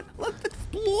 You know what? Let's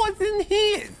explore in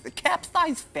here. The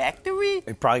capsize factory.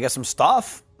 We probably got some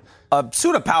stuff. A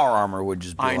suit of power armor would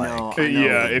just be I like. know.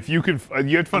 Yeah, if you could,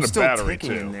 you had to find I'm a still battery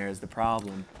ticking in too. there is the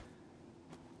problem.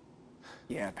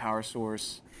 Yeah, power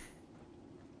source.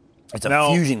 It's a Now-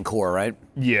 fusion core, right?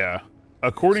 Yeah.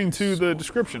 According to the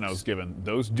description I was given,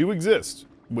 those do exist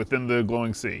within the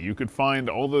glowing sea. You could find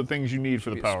all the things you need for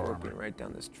the Be a power scorpion armor. right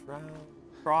down this trail.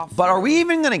 trough. But are we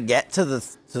even gonna get to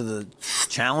the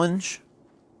challenge?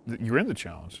 You're in the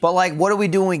challenge. But like, what do we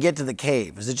do when we get to the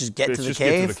cave? Is it just get, It's to the, just get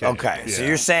to cave? the cave, Okay, so yeah.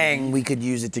 you're saying we could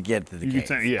use it to get to the You cave. could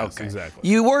say, yes, Okay. exactly.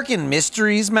 You work in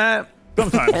mysteries, Matt?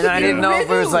 Sometimes. And I didn't yeah. know if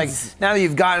it was like, now that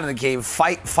you've gotten to the cave,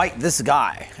 fight this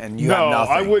guy, and you have No,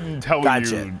 nothing. I wouldn't tell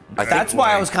Gotcha. you. That's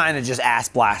why I was kind of just ass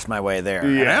blast my way there.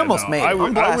 Yeah, and I almost no, made I it.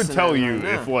 would blasting tell it you right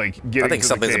now. if like getting I think to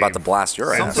something's the about to cave blast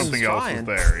your and ass. something else was trying.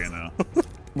 there, you know.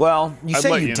 Well, you I'd say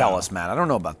let you'd you tell know. us, Matt. I don't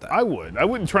know about that. I would. I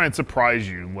wouldn't try and surprise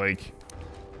you like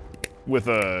with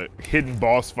a hidden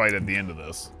boss fight at the end of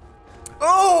this.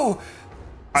 Oh!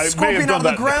 I may Scorpion have done out of the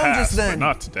that in ground past, just then. but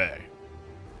not today.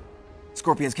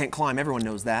 Scorpions can't climb. Everyone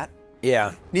knows that.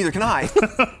 Yeah. Neither can I.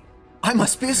 I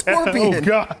must be a scorpion. Oh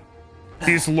God!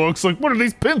 These looks like what are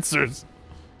these pincers?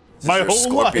 My Your whole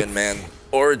Scorpion life. Man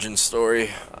origin story.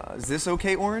 Is this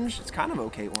okay, Orange? It's kind of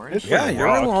okay, Orange. It's Yeah, pretty you're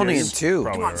rock, only in it's 2.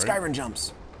 probably Come on, alright. Skyrim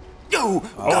jumps. Yo!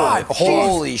 God!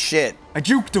 Holy shit. I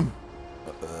juked him.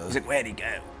 He's like, where'd he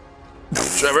go?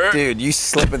 Trevor. Dude, you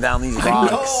slipping down these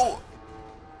rocks. No!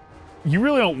 You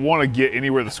really don't want to get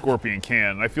anywhere the Scorpion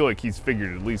can. I feel like he's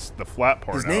figured at least the flat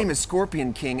part His out. name is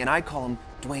Scorpion King, and I call him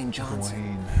Dwayne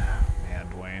Johnson. Dwayne. Man,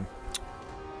 Dwayne.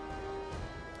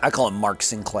 I call him Mark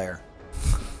Sinclair.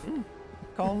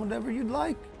 Call him whatever you'd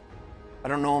like. I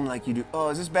don't know him like you do. Oh,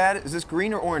 is this bad? Is this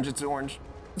green or orange? It's orange.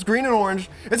 It's green and orange.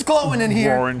 It's glowing in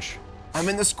here. Orange. I'm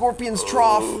in the Scorpion's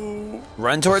trough.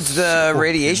 Run towards the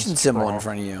radiation symbol in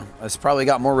front of you. It's probably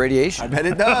got more radiation. I bet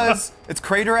it does. It's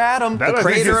Crater Adam. That, I think,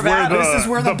 crater is of where Adam. This is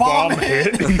where the bomb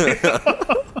hit.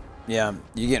 Yeah,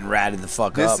 you're getting ratted the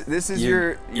fuck up. This is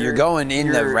you're, your You're going in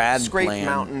the your rad Scrape land.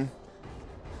 Mountain.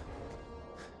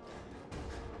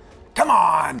 Come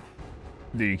on!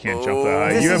 Dude, you can't jump that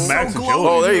high. This You have is max so agility.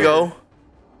 glowing. Oh, there you go.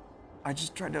 I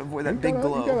just tried to avoid that big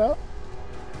glow.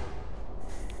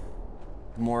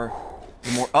 The more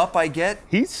up I get,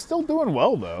 He's still doing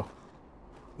well though.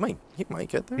 He might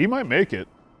get there. He might make it.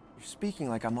 you're speaking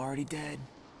like I'm already dead.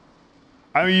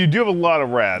 I mean, you do have a lot of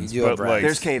rads, You do have but rads. like,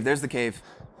 There's cave. There's the cave.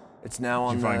 It's now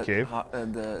on you the find cave?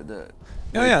 the.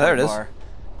 Oh, yeah, there it is. bar.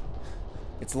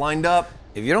 It's lined up.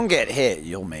 If you don't get hit,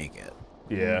 you'll make it.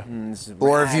 yeah. This is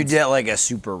Or if you rads. get like a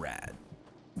super rad.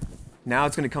 Now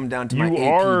it's gonna come down to my You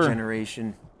AP are-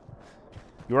 generation.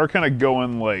 You are kind of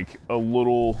going like a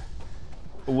little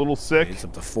sick. It's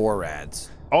up to 4 rads.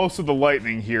 Also, the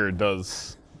lightning here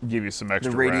does give you some The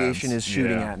extra. radiation rads. is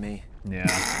shooting Yeah. at me.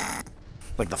 Yeah.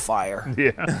 Like the fire.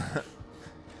 Yeah.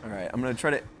 All right, I'm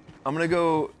gonna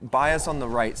go bias on the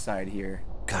right side here.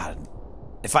 God.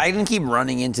 If I didn't keep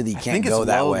running into the can't think go it's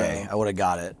that low, way, though. I would have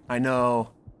got it. I know.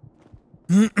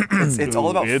 It's all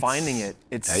about It's- finding it.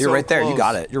 It's Yeah, you're so right there. You close.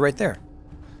 got it. You're right there.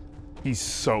 He's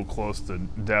so close to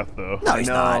death, though. No, he's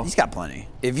know. not. He's got plenty.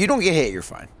 If you don't get hit, you're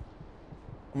fine.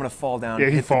 I'm gonna fall down. Yeah,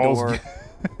 he hit falls. The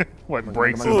door. What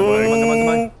breaks Come his on,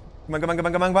 leg? come on, come on, come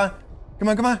on, come on, come on, come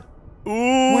on, come on.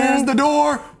 Where's the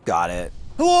door? Got it.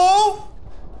 Hello?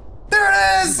 There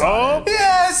it is. Oh.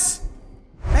 Yes.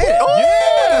 Yeah,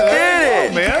 there you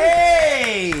go, man.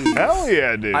 Hey! Hell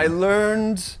yeah, dude. I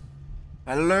learned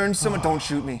so much. Don't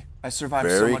shoot me. I survived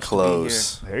so Very much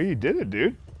close. to be There you did it, dude.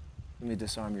 here. Let me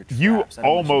disarm your traps. You I don't want to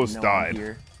almost know I'm died.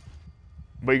 here.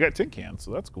 But you got tin cans,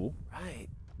 so that's cool. Right.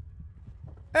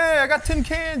 Hey, I got tin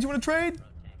cans. You want to trade?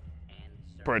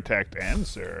 Protect and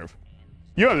serve.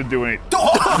 You don't have to do anything.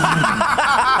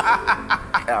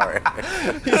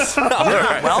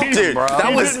 Well, dude, that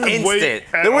He was didn't wait instant.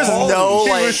 at There was all. no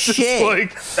He like was just shit.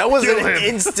 like, that was kill an him.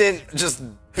 instant just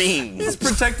beam. He's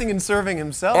protecting and serving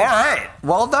himself. All right.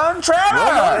 Well done, Trevor.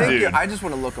 Thank you. Dude. I just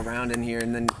want to look around in here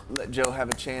and then let Joe have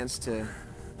a chance to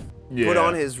Yeah. put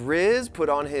on his Riz, put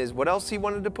on his what else he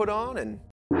wanted to put on, and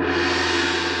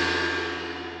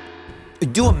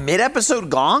Do a mid-episode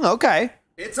gong? Okay.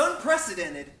 it's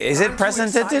unprecedented. Is it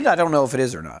precedented? I don't know if it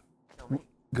is or not.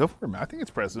 Go for him. I think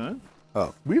it's precedent.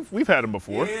 Oh. We've had him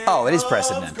before. Oh, it is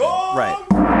precedented. Right.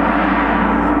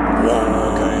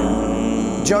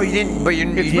 Okay. Joe, you didn't, but you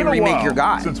It's didn't been a remake while your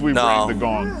guy. since we No. rang the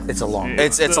gong. It's a long.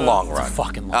 It's a long run.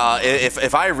 fucking long.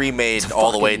 If I remade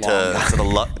all the way fucking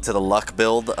long to the luck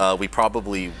build, we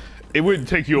probably It would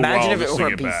take you a Imagine while if to it sing were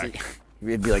a it PC. back.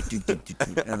 It'd be like, doo, doo, doo,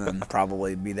 doo, and then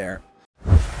probably be there.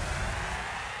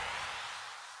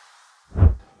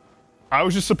 I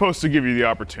was just supposed to give you the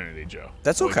opportunity, Joe.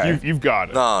 That's Like, okay. You've got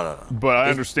it. no. But I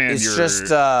understand it's your just,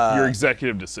 your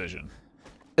executive decision.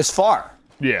 It's far.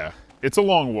 Yeah, it's a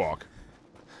long walk.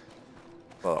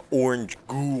 Orange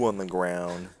goo on the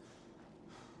ground.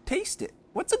 Taste it.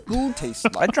 What's a goo taste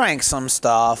I like? drank some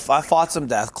stuff. I fought some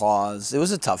death claws. It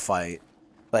was a tough fight.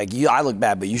 Like I look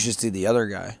bad, but you should see the other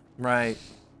guy. Right,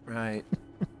 right.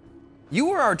 You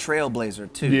were our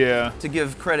trailblazer too. Yeah. To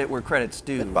give credit where credit's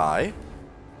due. Bye.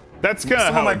 That's kind of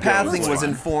Some how of my it goes. pathing was Like,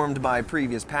 informed by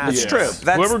previous paths. It's true.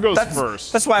 Whoever goes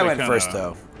first. That's why I they went kinda- first,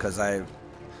 though, because I mean,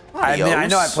 I know I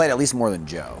Adios. played at least more than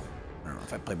Joe. I don't know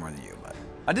if I played more than you, but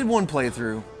I did one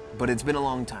playthrough, but it's been a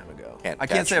long time ago. Can't I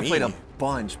can't catch say I played a me.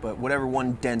 bunch, but whatever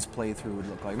one dense playthrough would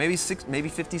look like. Maybe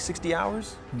 50, 60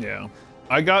 hours? Yeah.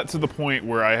 I got to the point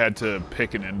where I had to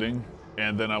pick an ending,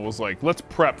 and then I was like, let's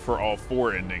prep for all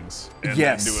 4 endings, and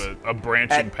Yes. then do a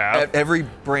branching path. At every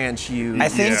branch you I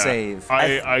think- save.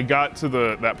 I got to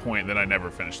that point, then I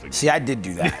never finished the game. see, I did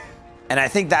do that. And I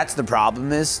think that's the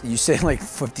problem is you say like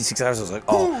 56 hours. I was like,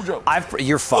 oh,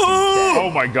 you're fucking dead. Oh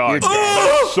my god, You're dead.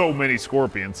 there's so many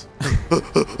scorpions.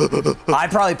 I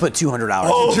probably put 200 hours.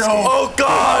 Oh, into oh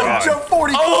God! Joe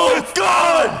 40 Oh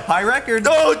God! High record.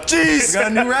 Oh jeez!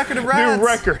 Got a new record of rats. New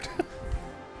record.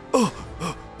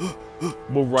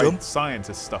 We'll write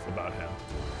scientist stuff about him.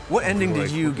 What ending did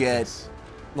Like, you look at get, this.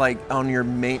 like on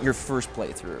your first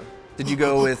playthrough? Did you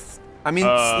go with? I mean,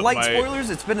 slight my- spoilers.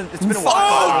 It's been a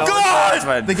while. Oh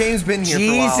God! The game's been here for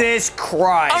a while. Jesus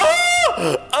Christ.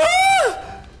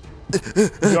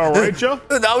 You all right, Joe?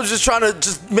 I was just trying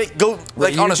to go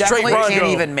like You on a straight definitely run. can't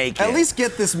even make it. At least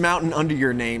get this mountain under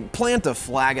your name. Plant a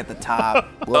flag at the top.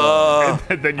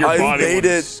 And then your I body made would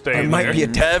it. stay I might there. be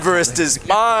a Everest is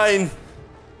mine.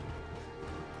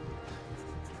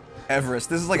 Everest.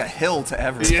 This is like a hill to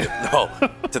Everest. Yeah. No,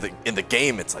 in the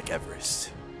game it's like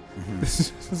Everest.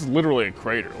 This is literally a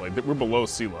crater. Like we're below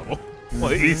sea level,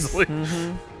 like easily.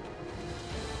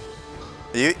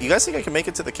 You guys think I can make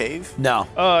it to the cave? No.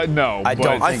 No, I but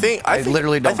don't I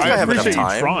literally don't I think think I have enough appreciate you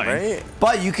time, trying. right?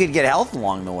 But you could get health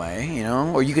along the way, you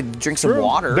know, or you could drink some True.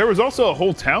 water. There was also a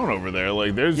whole town over there.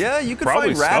 Like there's Yeah, you could probably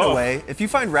find stuff. Radaway. If you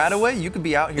find Radaway, you could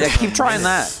be out here. Yeah, for keep trying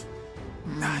minutes.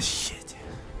 that. Ah, shit.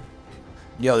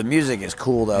 Yo, the music is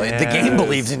cool though. The Yes. game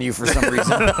believes in you for some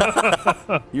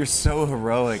reason. You're so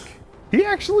heroic. He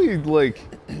actually like,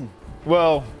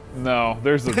 well, no.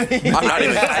 There's a I'm not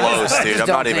even close, I dude. just I'm don't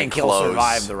not even think he'll close.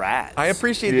 survive the rat. I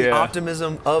appreciate the Yeah.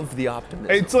 optimism of the optimism.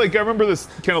 It's like I remember this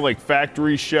kind of like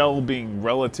factory shell being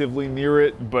relatively near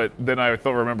it, but then I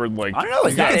remembered like I don't know,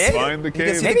 is you that can't it? find the You can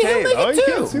cave. see Maybe the he'll cave. make Oh, it you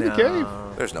too. can't see the cave.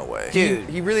 There's no way. Dude,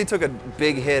 He really took a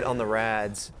big hit on the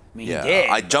rads. I mean, Yeah, he did.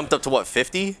 I jumped up to what,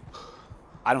 50?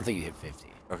 I don't think you hit 50.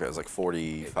 Okay, it was like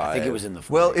 45. I think it was in the 40s.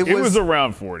 Well, It was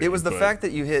around 40. It was the but- fact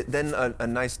that you hit then a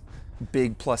nice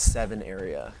big +7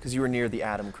 area because you were near the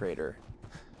Atom Crater.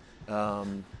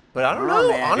 But I don't know,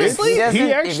 man. honestly. If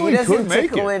he actually if he could doesn't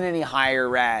make tickle it. in any higher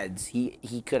rads, he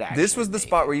could actually. This was the make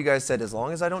spot where you guys said, as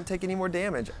long as I don't take any more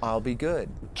damage, I'll be good.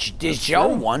 it. Is Joe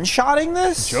one-shotting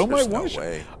this? Joe There's might no one shot.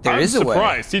 way. There I'm is a way.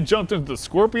 surprised. He jumped into the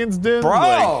scorpion's den,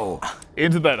 Bro! like,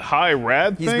 into that high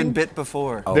rad He's thing. been bit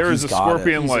before. Oh, There is he's a got it.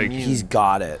 scorpion like He's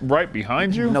got it. right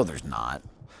behind you. No, there's not.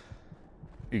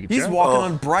 You can He's check. walking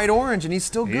on bright orange and he's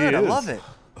still good. I is. love it.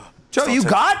 Joe, you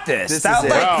got this. This that is it.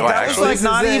 like, Wow, that was actually. like This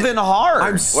not is it. even hard.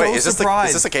 I'm so Wait, is this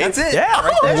surprised. the cave? That's it. yeah,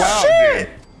 right there. Wow, shit.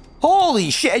 dude. Holy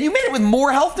shit! And you made it with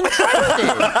more health than Trevor did.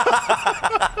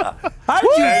 How did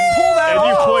you pull that And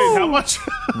off? you played how much?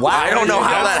 Wow, I don't know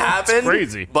how that That's happened.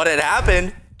 crazy. But it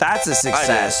happened. That's a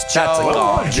success. That's a Joe,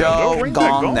 gong. Joe, Don't ring that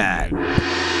gong gong, that. man.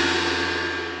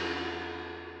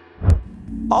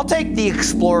 I'll take the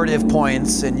explorative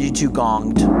points, and you two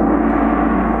gonged.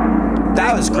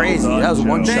 That was crazy. done, That was Joe.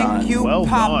 one shot. Thank you, Well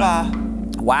Papa.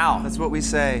 Wow. That's what we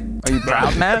say. Are you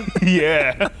proud, man?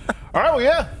 Yeah. All right. Well,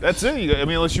 yeah. That's it. I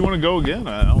mean, unless you want to go again,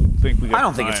 I don't think we. Got I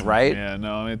don't think time. it's right. Yeah.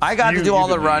 No. It's, I got to do all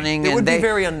the running, It and would be they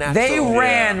very unnatural. They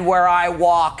ran where I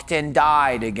walked and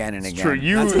died again and again. True.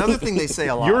 You. That's another thing they say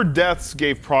a lot. Your deaths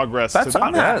gave progress. That's- to them.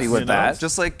 I'm happy with you know? that.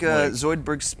 Just like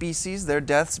Zoidberg species, their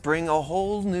deaths bring a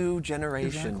whole new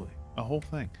generation. A whole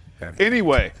thing.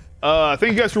 Anyway, thank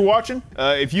you guys for watching.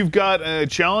 If you've got a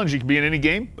challenge, you can be in any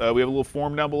game. We have a little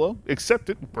form down below. Accept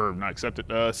it, or not accept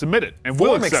it. Submit it, and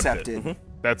we'll Form accept accepted. it.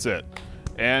 That's it.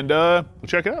 And we'll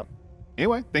check it out.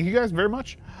 Anyway, thank you guys very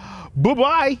much.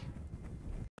 Bye-bye.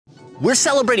 We're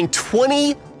celebrating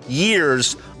 20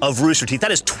 years of Rooster Teeth.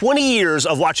 That is 20 years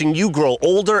of watching you grow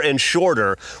older and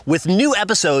shorter with new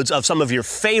episodes of some of your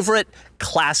favorite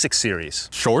classic series.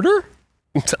 Shorter?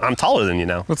 I'm taller than you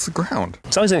now. What's the ground?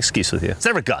 It's always an excuse with you. It's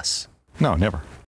never Gus. No, never.